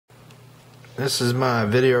This is my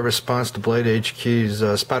video response to Blade HQ's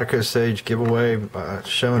Spyderco Sage giveaway,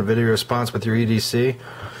 showing video response with your EDC.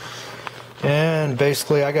 And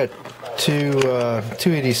basically I got two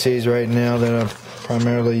EDCs right now that I've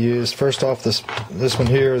primarily used. First off, this one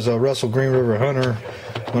here is a Russell Green River Hunter.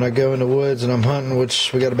 When I go in the woods and I'm hunting,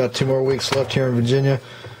 which we got about 2 more weeks left here in Virginia,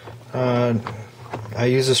 I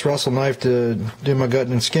use this Russell knife to do my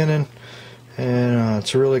gutting and skinning, and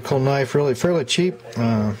it's a really cool knife, really fairly cheap,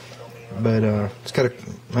 but it's got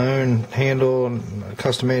my own handle, a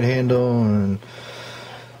custom-made handle, and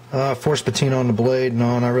force patina on the blade and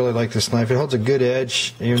on. I really like this knife. It holds a good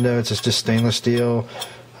edge, even though it's just stainless steel.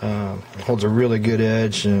 It holds a really good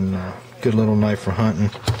edge, and good little knife for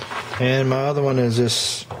hunting. And my other one is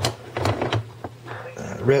this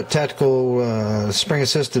tactical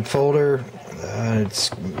spring-assisted folder. It's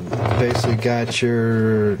basically got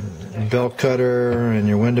your belt cutter and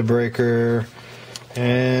your window breaker,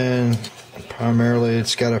 and primarily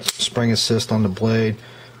it's got a spring assist on the blade.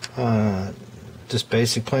 Just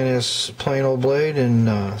basic plain old blade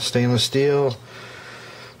in stainless steel,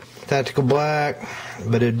 tactical black,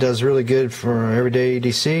 but it does really good for everyday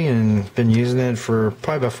EDC, and been using it for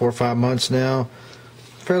probably about 4 or 5 months now.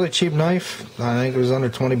 Fairly cheap knife. I think it was under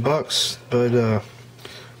 20 bucks, but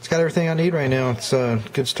it's got everything I need right now. It's a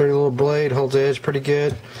good sturdy little blade, holds the edge pretty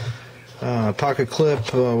good, pocket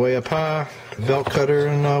clip way up high, belt cutter,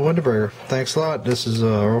 and window breaker. Thanks a lot. This is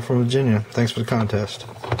Earl from Virginia. Thanks for the contest.